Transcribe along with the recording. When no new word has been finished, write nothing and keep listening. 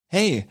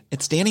Hey,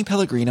 it's Danny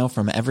Pellegrino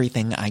from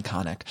Everything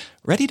Iconic.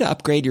 Ready to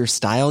upgrade your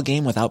style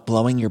game without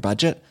blowing your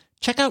budget?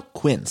 Check out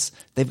Quince.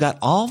 They've got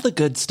all the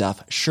good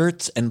stuff,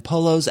 shirts and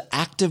polos,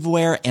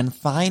 activewear, and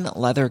fine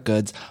leather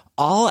goods,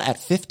 all at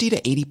 50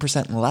 to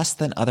 80% less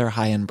than other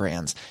high-end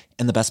brands.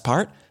 And the best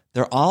part?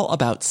 They're all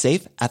about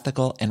safe,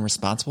 ethical, and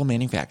responsible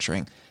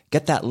manufacturing.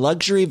 Get that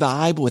luxury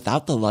vibe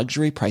without the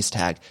luxury price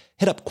tag.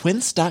 Hit up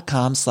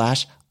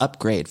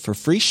quince.com/upgrade for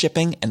free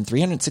shipping and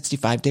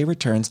 365-day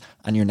returns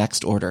on your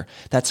next order.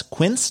 That's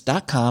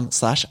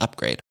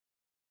quince.com/upgrade.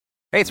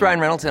 Hey, it's Ryan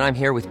Reynolds, and I'm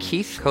here with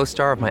Keith,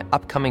 co-star of my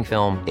upcoming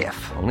film,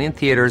 If, only in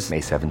theaters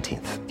May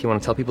 17th. Do you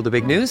want to tell people the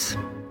big news?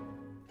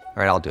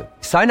 All right, I'll do it.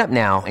 Sign up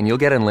now and you'll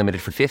get unlimited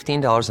for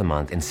 $15 a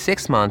month and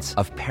 6 months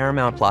of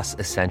Paramount Plus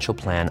Essential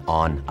Plan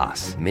on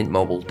us.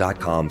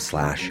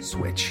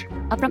 MintMobile.com/switch.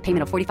 Upfront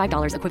payment of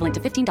 $45 equivalent to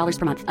 $15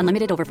 per month.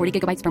 Unlimited over 40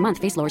 gigabytes per month.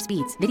 Face lower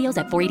speeds. Videos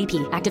at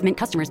 480p. Active Mint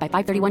customers by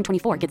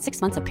 531.24 get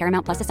 6 months of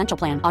Paramount Plus Essential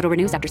Plan. Auto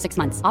renews after 6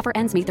 months. Offer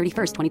ends May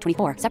 31st,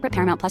 2024. Separate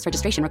Paramount Plus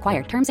registration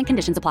required. Terms and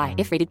conditions apply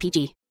if rated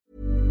PG.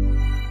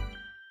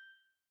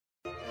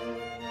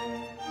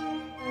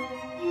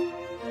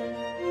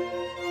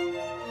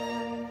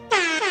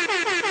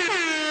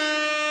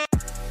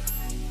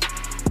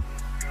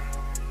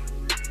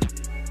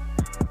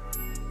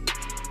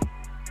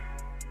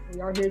 We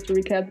are here to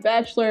recap The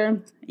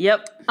Bachelor.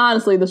 Yep.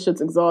 Honestly, this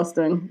shit's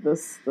exhausting. I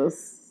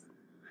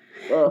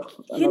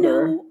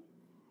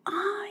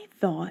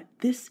thought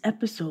this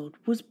episode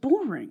was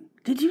boring.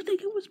 Did you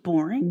think it was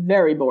boring?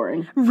 Very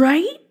boring.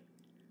 Right?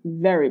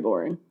 Very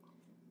boring.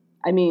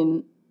 I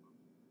mean,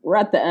 we're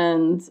at the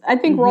end. I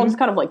think we're all just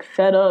kind of like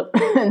fed up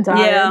and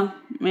tired.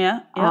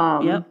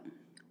 Yeah.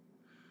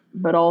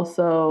 But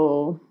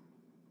also,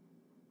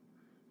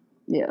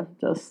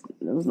 just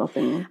there was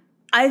nothing.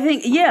 I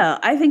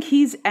think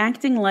he's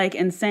acting like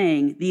and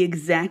saying the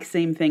exact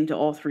same thing to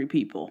all three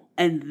people.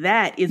 And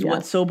that is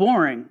what's so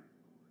boring.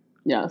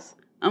 Yes.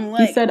 I'm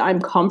like, he said, I'm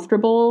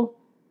comfortable.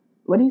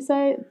 What did he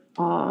say?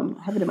 I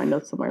have it in my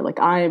notes somewhere. Like,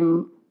 I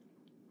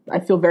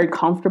feel very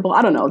comfortable.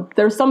 I don't know.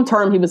 There's some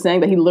term he was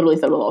saying that he literally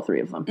said with all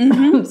three of them.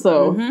 It's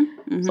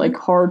like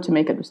hard to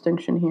make a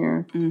distinction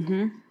here.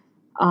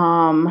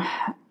 I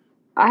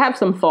have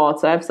some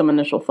thoughts. I have some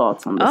initial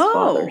thoughts on this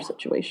father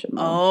situation.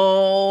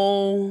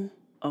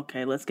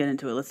 Okay, let's get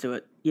into it. Let's do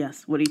it.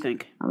 Yes. What do you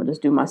think? I'm going to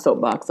just do my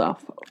soapbox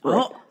off. So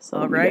all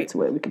when we right. get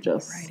to it, we could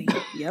just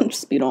Yep.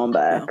 speed on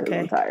back because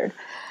Okay. I'm tired.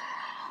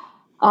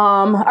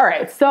 All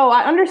right. So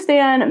I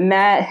understand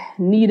Matt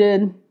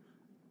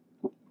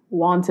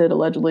wanted,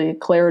 allegedly,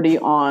 clarity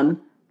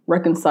on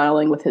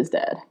reconciling with his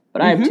dad.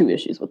 But I have two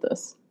issues with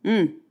this.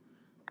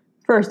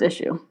 First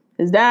issue.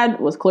 His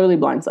dad was clearly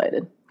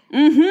blindsided.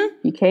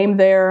 He came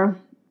there,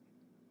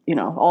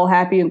 all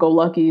happy and go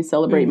lucky,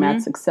 celebrate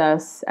Matt's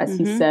success, as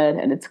he said.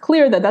 And it's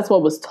clear that that's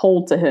what was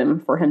told to him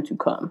for him to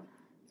come.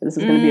 So this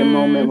is going to be a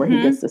moment where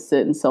he gets to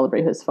sit and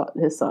celebrate his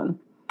son.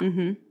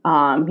 He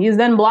is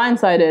then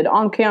blindsided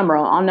on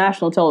camera, on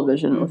national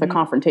television, with a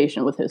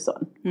confrontation with his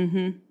son.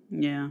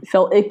 Yeah. It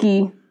felt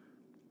icky.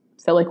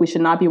 Felt like we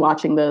should not be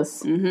watching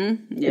this.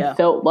 Yeah. It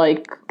felt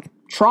like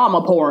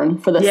trauma porn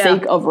for the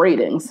sake of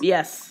ratings.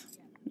 Yes.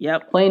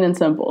 Yep. Plain and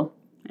simple.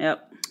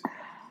 Yep.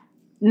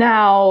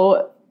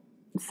 Now,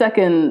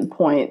 second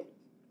point,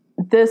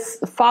 this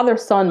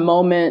father-son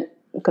moment,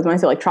 because when I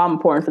say like trauma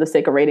porn for the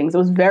sake of ratings, it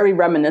was very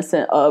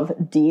reminiscent of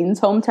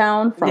Dean's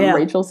hometown from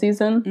Rachel's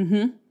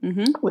season,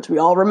 which we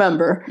all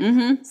remember.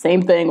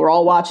 Same thing. We're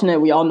all watching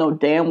it. We all know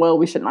damn well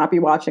we should not be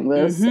watching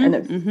this. And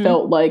it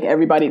felt like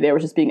everybody there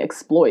was just being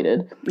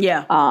exploited.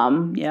 Yeah.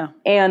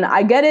 And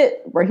I get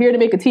it. We're here to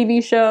make a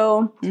TV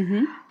show.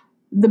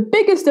 The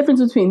biggest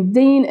difference between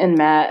Dean and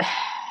Matt,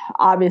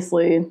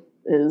 obviously,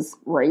 is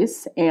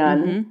race.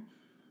 And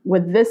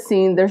with this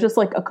scene, there's just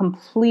like a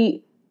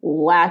complete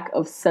lack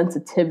of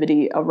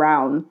sensitivity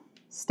around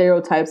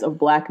stereotypes of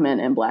black men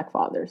and black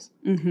fathers.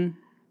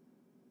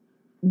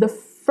 The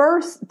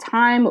first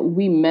time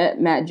we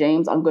met Matt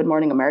James on Good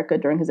Morning America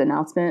during his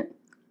announcement,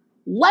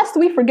 lest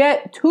we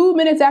forget, 2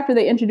 minutes after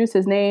they introduce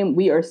his name,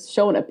 we are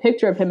shown a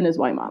picture of him and his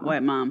white mom.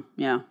 White mom,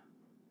 yeah.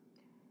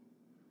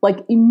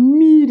 Like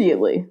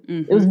immediately.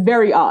 It was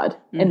very odd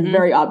and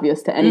very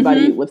obvious to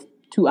anybody with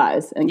two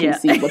eyes and can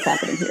see what's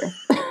happening here.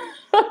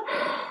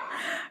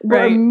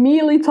 We're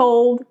immediately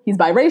told he's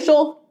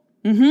biracial.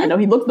 I know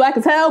he looks black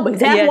as hell, but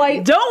he's half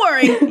white. Don't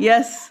worry.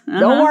 Yes.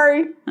 Don't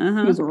worry.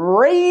 He was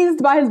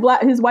raised by his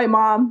white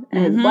mom,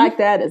 and his black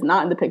dad is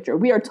not in the picture.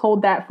 We are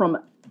told that from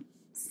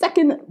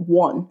second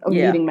one of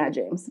meeting Matt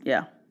James.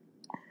 Yeah.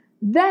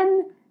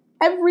 Then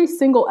every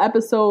single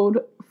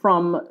episode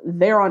from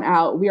there on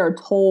out, we are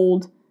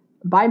told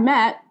by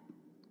Matt,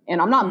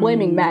 and I'm not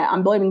blaming Matt,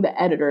 I'm blaming the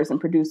editors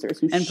and producers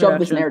who shoved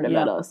this narrative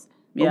at us.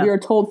 But we are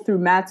told through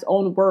Matt's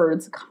own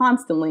words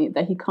constantly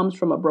that he comes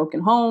from a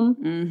broken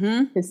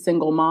home. His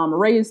single mom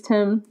raised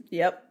him.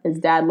 His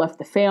dad left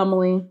the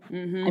family.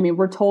 I mean,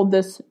 we're told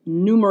this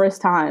numerous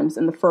times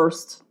in the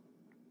first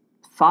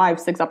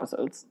 5-6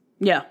 episodes.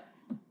 Yeah.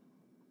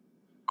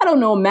 I don't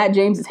know Matt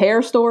James's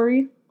hair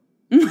story.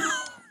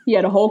 He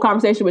had a whole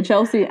conversation with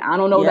Chelsea. I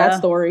don't know that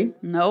story.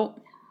 Nope.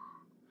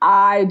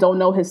 I don't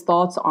know his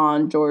thoughts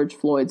on George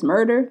Floyd's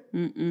murder.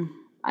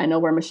 I know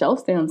where Michelle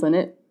stands on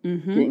it.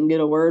 Didn't get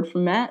a word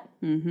from Matt.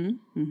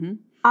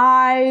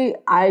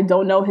 I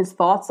don't know his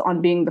thoughts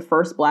on being the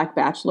first Black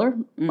Bachelor,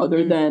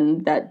 other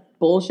than that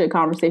bullshit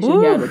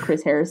conversation he had with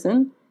Chris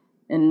Harrison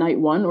in night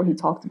one, where he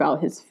talked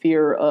about his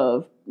fear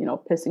of, you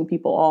know, pissing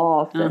people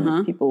off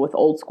and people with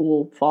old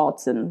school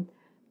thoughts and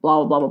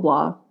blah, blah, blah,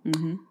 blah,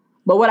 blah.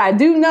 But what I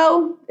do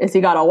know is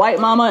he got a white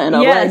mama and a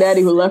black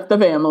daddy who left the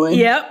family.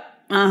 Yep.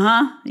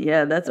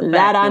 Yeah, that's a fact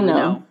that I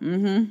know.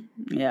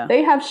 Yeah.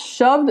 They have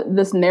shoved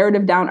this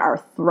narrative down our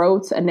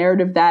throats, a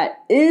narrative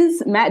that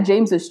is Matt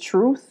James's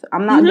truth.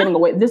 I'm not getting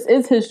away. This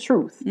is his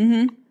truth.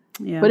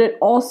 Yeah. But it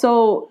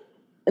also,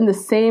 in the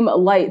same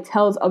light,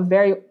 tells a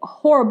very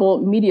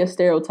horrible media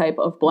stereotype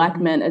of Black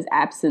men as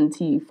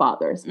absentee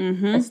fathers.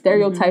 A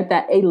stereotype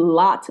that a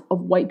lot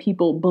of white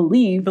people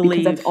believe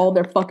because that's all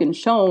they're fucking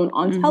shown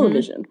on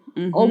television.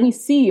 All we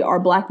see are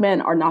Black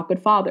men are not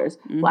good fathers.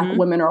 Black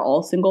women are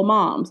all single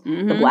moms.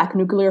 The Black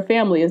nuclear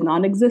family is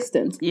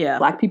non-existent.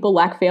 Black people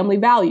lack family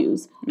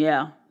values.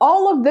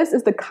 All of this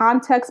is the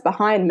context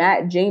behind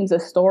Matt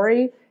James's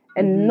story.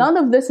 And none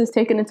of this is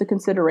taken into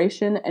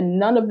consideration, and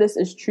none of this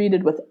is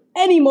treated with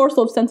any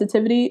morsel of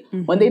sensitivity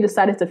when they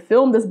decided to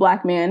film this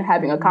Black man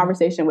having a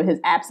conversation with his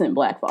absent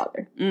Black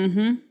father.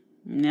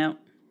 Yep.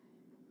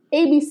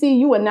 ABC,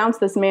 you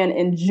announced this man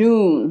in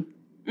June.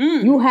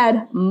 You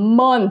had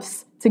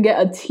months to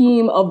get a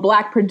team of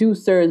Black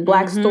producers,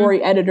 Black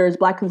story editors,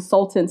 Black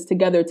consultants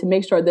together to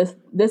make sure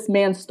this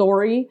man's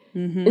story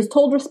is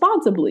told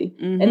responsibly.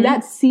 And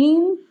that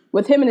scene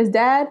with him and his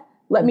dad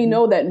let me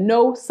know that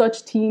no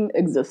such team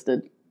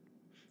existed.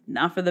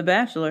 Not for The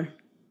Bachelor.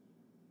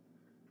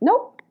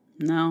 Nope.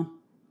 No.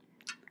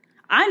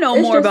 I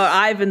know more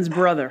about Ivan's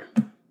brother.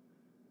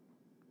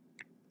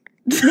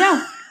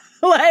 Yeah.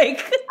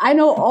 Like. I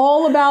know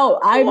all about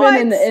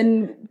Ivan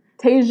and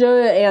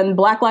Tasia and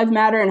Black Lives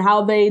Matter and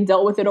how they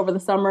dealt with it over the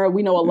summer.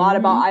 We know a lot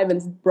about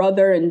Ivan's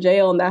brother in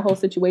jail and that whole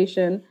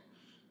situation.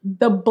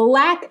 The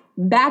Black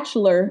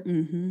Bachelor.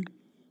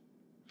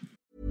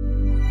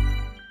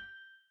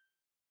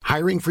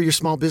 Hiring for your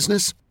small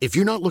business? If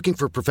you're not looking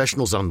for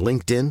professionals on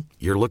LinkedIn,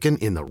 you're looking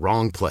in the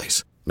wrong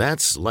place.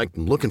 That's like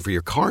looking for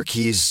your car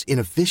keys in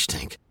a fish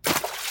tank.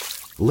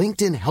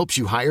 LinkedIn helps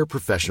you hire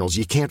professionals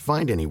you can't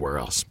find anywhere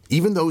else,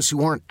 even those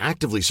who aren't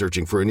actively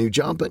searching for a new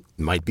job but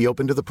might be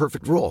open to the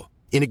perfect role.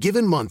 In a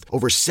given month,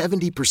 over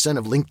 70%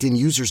 of LinkedIn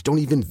users don't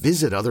even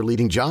visit other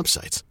leading job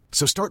sites.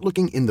 So start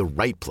looking in the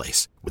right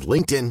place. With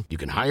LinkedIn, you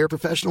can hire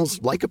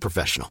professionals like a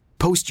professional.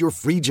 Post your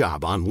free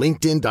job on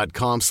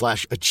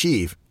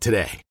linkedin.com/achieve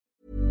today.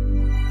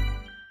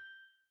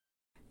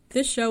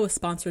 This show is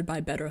sponsored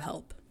by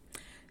BetterHelp.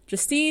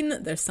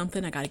 Justine, there's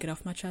something I gotta get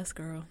off my chest,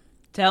 girl.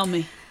 Tell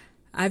me.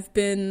 I've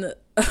been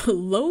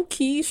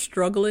low-key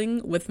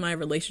struggling with my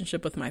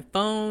relationship with my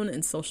phone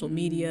and social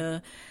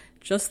media.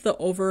 Just the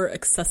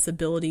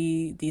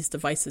over-accessibility these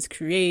devices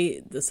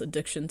create, this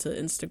addiction to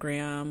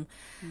Instagram,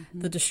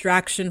 the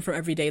distraction from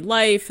everyday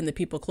life and the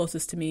people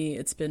closest to me,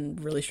 it's been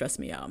really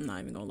stressing me out. I'm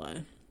not even gonna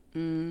lie.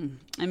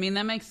 I mean,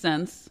 that makes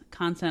sense.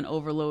 Content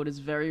overload is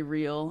very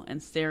real,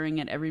 and staring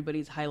at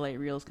everybody's highlight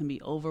reels can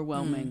be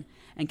overwhelming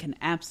and can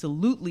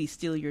absolutely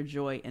steal your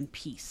joy and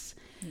peace.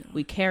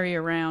 We carry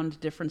around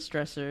different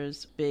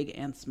stressors, big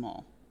and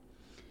small.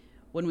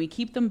 When we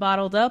keep them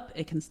bottled up,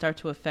 it can start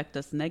to affect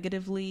us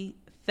negatively.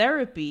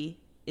 Therapy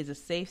is a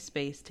safe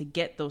space to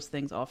get those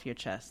things off your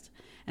chest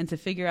and to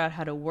figure out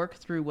how to work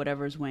through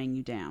whatever's weighing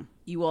you down.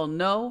 You all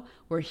know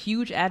we're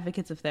huge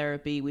advocates of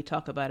therapy. We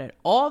talk about it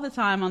all the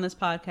time on this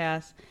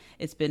podcast.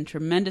 It's been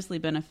tremendously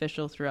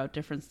beneficial throughout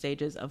different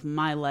stages of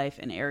my life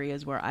and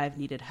areas where I've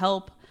needed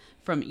help,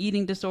 from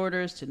eating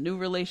disorders to new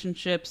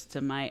relationships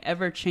to my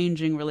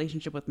ever-changing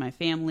relationship with my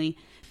family.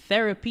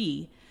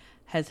 Therapy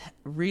has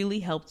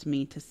really helped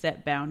me to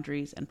set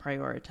boundaries and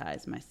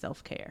prioritize my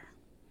self-care.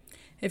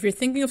 If you're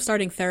thinking of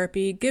starting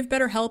therapy, give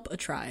BetterHelp a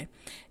try.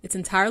 It's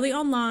entirely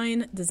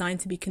online, designed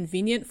to be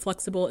convenient,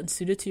 flexible, and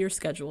suited to your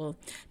schedule.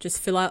 Just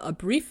fill out a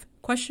brief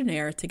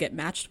questionnaire to get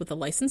matched with a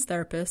licensed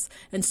therapist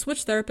and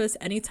switch therapists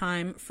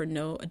anytime for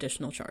no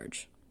additional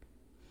charge.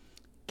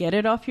 Get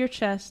it off your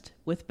chest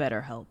with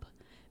BetterHelp.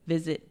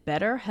 Visit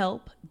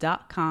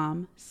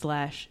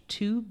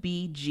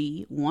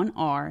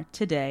betterhelp.com/2BG1R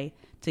today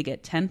to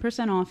get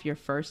 10% off your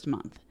first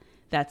month.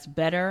 That's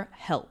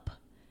BetterHelp.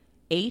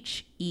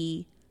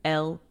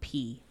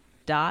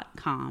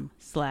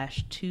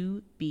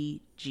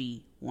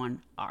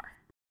 HELP.com/2BG1R.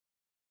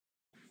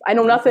 I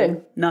know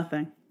nothing.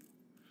 Nothing.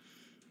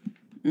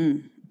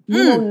 You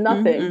know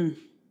nothing.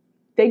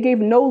 They gave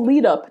no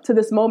lead up to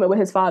this moment with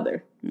his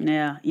father.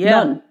 Yeah.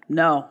 None.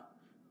 No.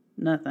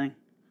 Nothing.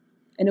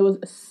 And it was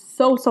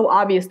so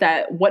obvious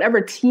that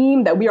whatever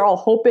team that we are all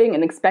hoping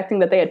and expecting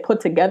that they had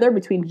put together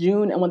between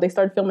June and when they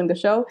started filming the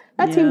show,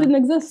 that team didn't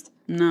exist.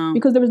 No.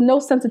 Because there was no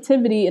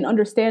sensitivity in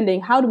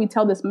understanding how do we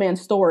tell this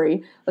man's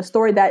story, a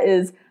story that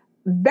is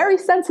very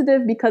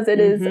sensitive because it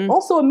is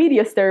also a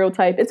media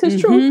stereotype. It's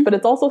his truth, but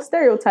it's also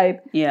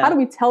stereotype. Yeah. How do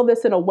we tell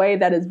this in a way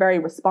that is very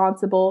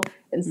responsible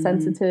and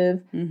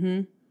sensitive?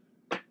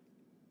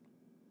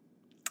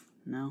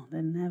 No, they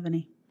didn't have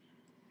any.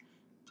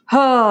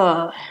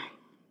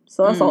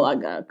 So that's all I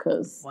got,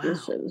 because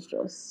this shit is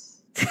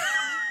just...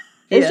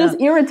 It's just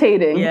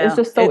irritating. Yeah. It's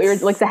just so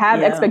irritating. Like, to have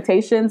yeah.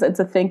 expectations and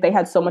to think they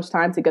had so much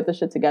time to get this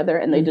shit together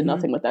and they did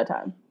nothing with that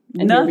time.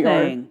 And here we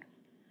are,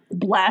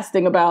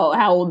 blasting about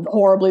how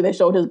horribly they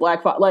showed his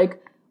black father.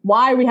 Like,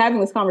 why are we having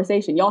this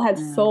conversation? Y'all had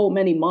so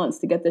many months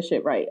to get this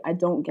shit right. I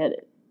don't get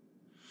it.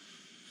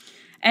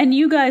 And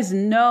you guys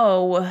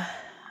know,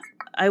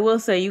 I will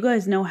say, you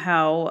guys know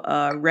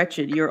how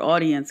wretched your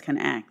audience can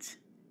act.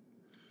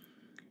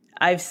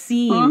 I've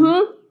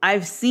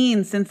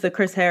seen since the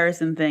Chris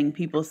Harrison thing,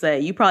 people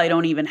say, you probably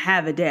don't even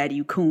have a dad,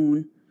 you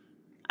coon.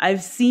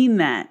 I've seen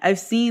that. I've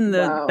seen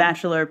the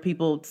Bachelor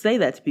people say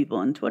that to people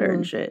on Twitter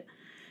and shit.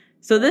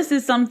 So this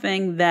is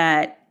something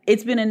that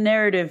it's been a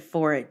narrative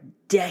for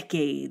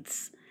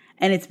decades,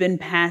 and it's been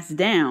passed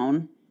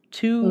down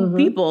to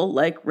people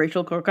like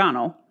Rachel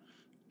Corcano.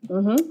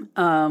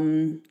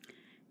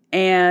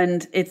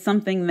 And it's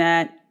something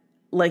that,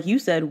 like you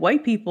said,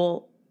 white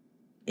people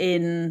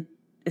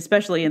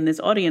especially in this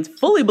audience,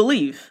 fully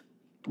believe.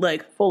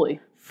 Like, fully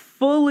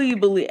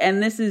believe.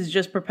 And this is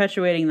just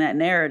perpetuating that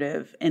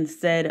narrative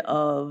instead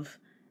of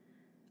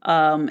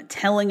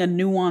telling a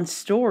nuanced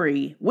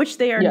story, which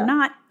they are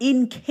not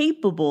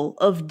incapable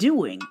of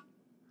doing.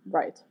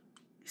 Right.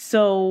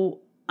 So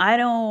I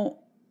don't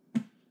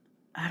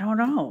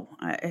know.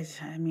 I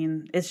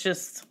mean, it's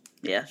just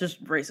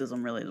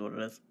racism really is what it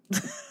is.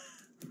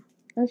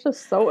 It's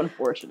just so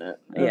unfortunate.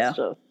 It's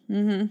just...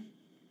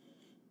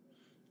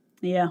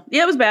 Yeah,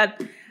 it was bad.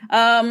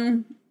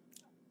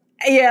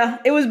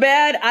 It was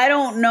bad. I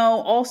don't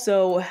know.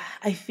 Also,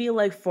 I feel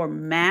like for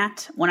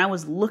Matt, when I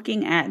was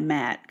looking at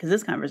Matt, because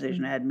this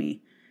conversation had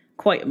me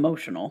quite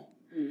emotional.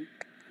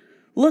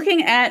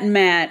 Looking at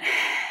Matt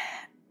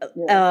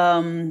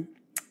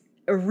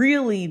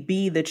really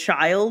be the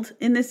child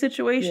in this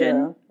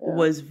situation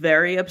was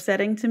very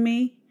upsetting to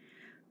me,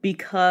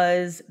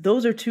 because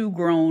those are two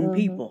grown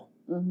people.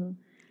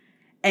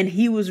 And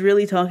he was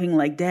really talking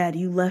like, Dad,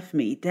 you left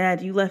me.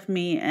 Dad, you left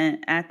me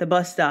at the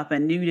bus stop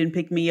and you didn't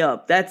pick me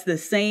up. That's the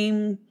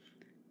same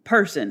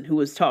person who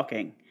was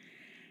talking.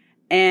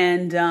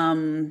 And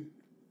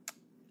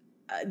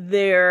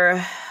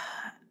there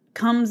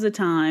comes a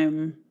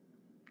time,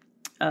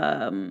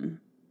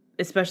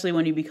 especially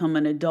when you become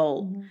an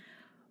adult,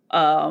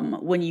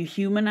 when you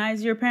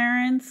humanize your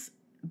parents,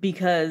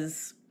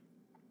 because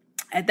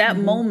at that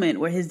moment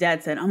where his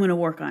dad said, I'm going to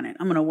work on it.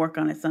 I'm going to work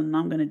on it, son, and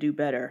I'm going to do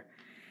better.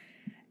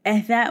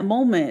 At that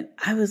moment,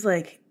 I was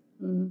like,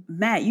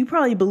 Matt, you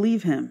probably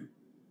believe him.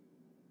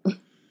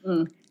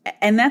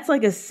 And that's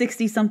like a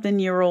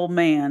 60-something-year-old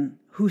man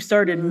who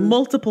started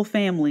multiple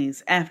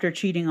families after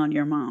cheating on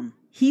your mom.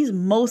 He's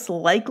most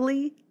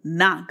likely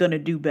not going to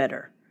do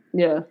better.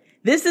 Yeah.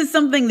 This is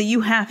something that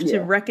you have to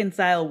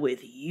reconcile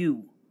with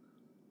you.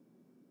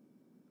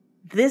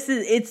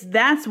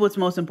 That's what's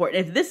most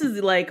important. If this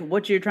is like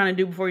what you're trying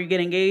to do before you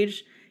get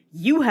engaged,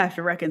 you have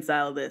to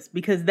reconcile this,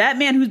 because that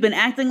man who's been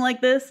acting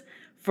like this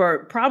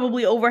for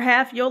probably over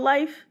half your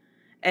life,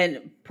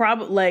 and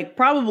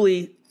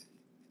probably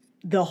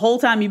the whole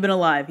time you've been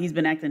alive, he's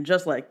been acting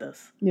just like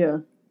this. Yeah.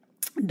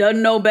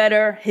 Doesn't know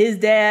better. His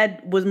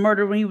dad was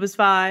murdered when he was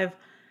 5.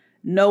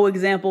 No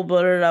example,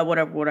 but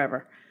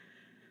whatever.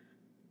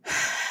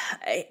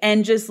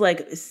 And just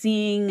like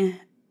seeing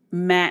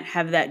Matt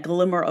have that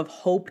glimmer of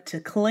hope to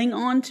cling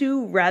on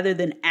to rather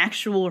than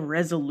actual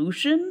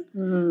resolution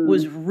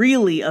was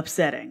really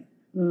upsetting.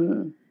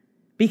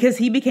 Because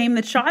he became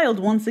the child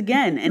once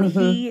again. And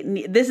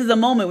this is a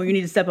moment where you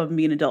need to step up and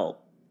be an adult.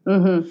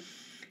 And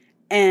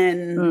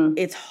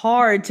it's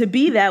hard to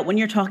be that when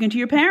you're talking to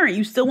your parent.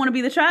 You still want to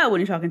be the child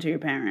when you're talking to your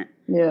parent.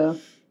 Yeah.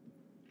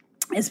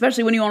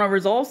 Especially when you want to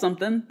resolve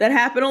something that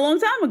happened a long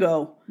time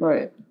ago.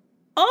 Right.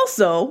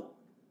 Also,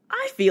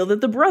 I feel that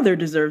the brother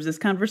deserves this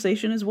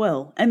conversation as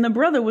well. And the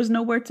brother was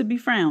nowhere to be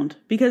found,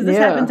 because this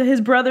happened to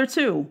his brother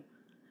too.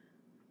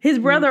 His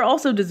brother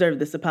also deserved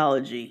this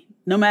apology,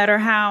 no matter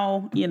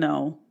how,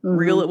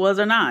 real it was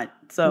or not.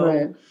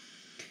 So,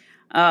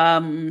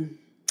 the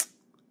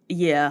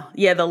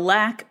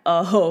lack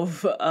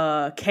of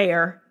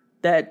care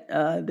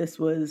that this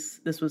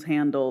was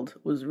handled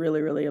was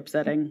really, really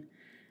upsetting.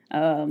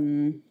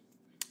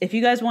 If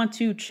you guys want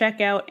to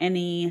check out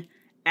any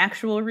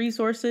actual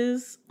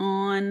resources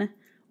on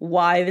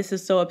why this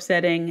is so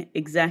upsetting,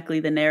 exactly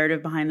the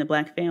narrative behind the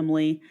Black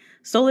family,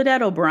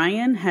 Soledad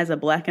O'Brien has a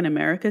Black in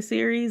America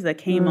series that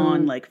came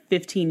on like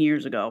 15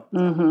 years ago.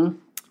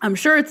 I'm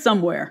sure it's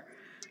somewhere.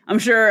 I'm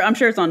sure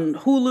it's on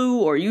Hulu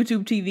or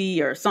YouTube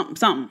TV or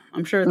something.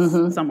 I'm sure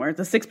it's somewhere. It's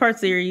a 6-part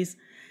series.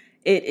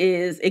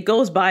 It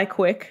goes by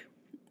quick.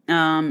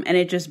 And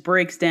it just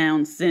breaks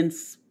down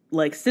since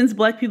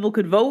Black people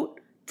could vote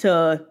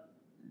to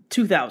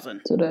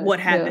 2000, what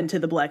happened to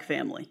the Black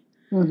family.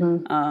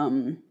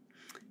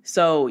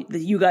 so that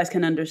you guys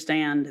can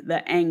understand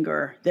the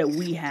anger that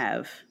we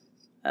have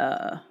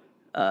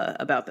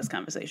about this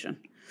conversation.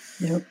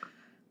 Yep.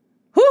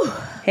 Whew.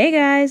 Hey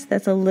guys,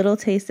 that's a little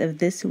taste of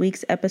this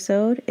week's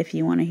episode. If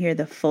you want to hear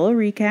the full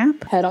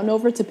recap, head on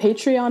over to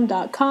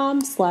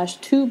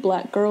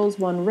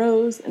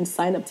patreon.com/2blackgirls1rose and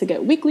sign up to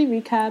get weekly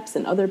recaps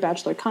and other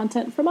Bachelor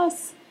content from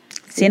us.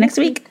 See you next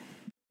week.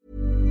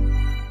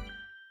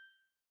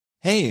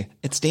 Hey,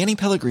 it's Danny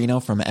Pellegrino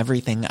from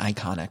Everything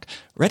Iconic.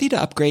 Ready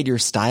to upgrade your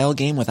style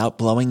game without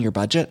blowing your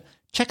budget?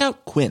 Check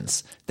out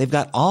Quince. They've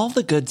got all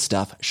the good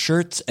stuff,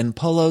 shirts and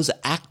polos,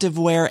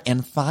 activewear,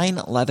 and fine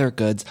leather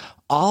goods,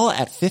 all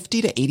at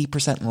 50 to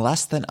 80%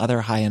 less than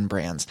other high-end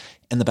brands.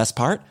 And the best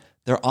part?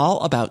 They're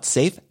all about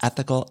safe,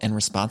 ethical, and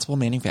responsible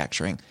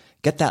manufacturing.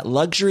 Get that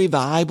luxury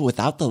vibe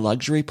without the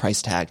luxury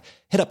price tag.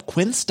 Hit up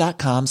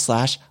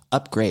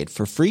quince.com/upgrade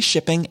for free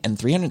shipping and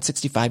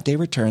 365-day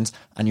returns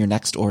on your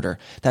next order.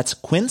 That's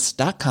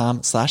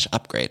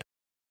quince.com/upgrade.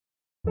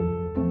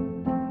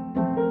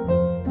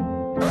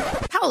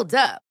 Hold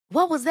up.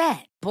 What was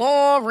that?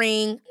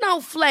 Boring. No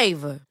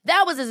flavor.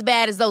 That was as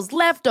bad as those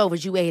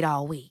leftovers you ate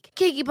all week.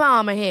 Keke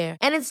Palmer here,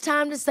 and it's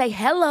time to say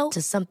hello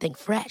to something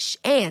fresh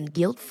and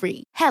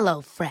guilt-free.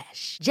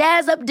 HelloFresh.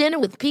 Jazz up dinner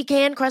with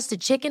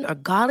pecan-crusted chicken or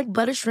garlic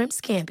butter shrimp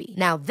scampi.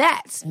 Now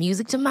that's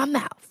music to my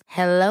mouth.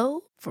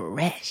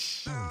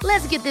 HelloFresh.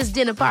 Let's get this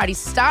dinner party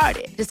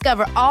started.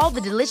 Discover all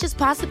the delicious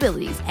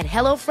possibilities at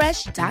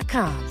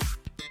HelloFresh.com.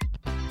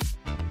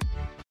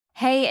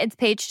 Hey, it's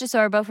Paige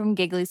DeSorbo from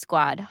Giggly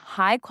Squad.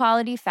 High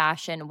quality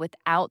fashion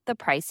without the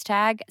price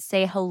tag.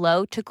 Say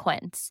hello to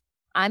Quince.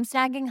 I'm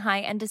snagging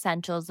high-end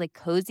essentials like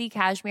cozy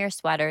cashmere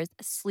sweaters,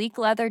 sleek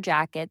leather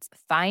jackets,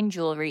 fine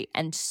jewelry,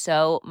 and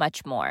so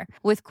much more.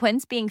 With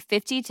Quince being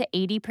 50 to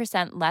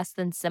 80% less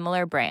than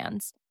similar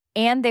brands.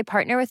 And they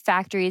partner with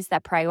factories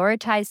that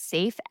prioritize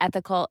safe,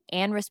 ethical,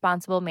 and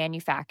responsible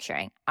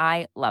manufacturing.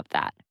 I love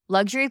that.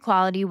 Luxury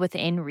quality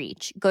within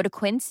reach. Go to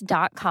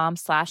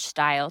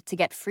quince.com/style to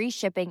get free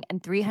shipping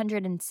and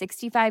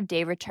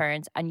 365-day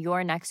returns on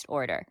your next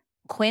order.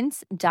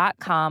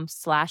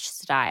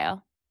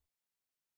 Quince.com/style.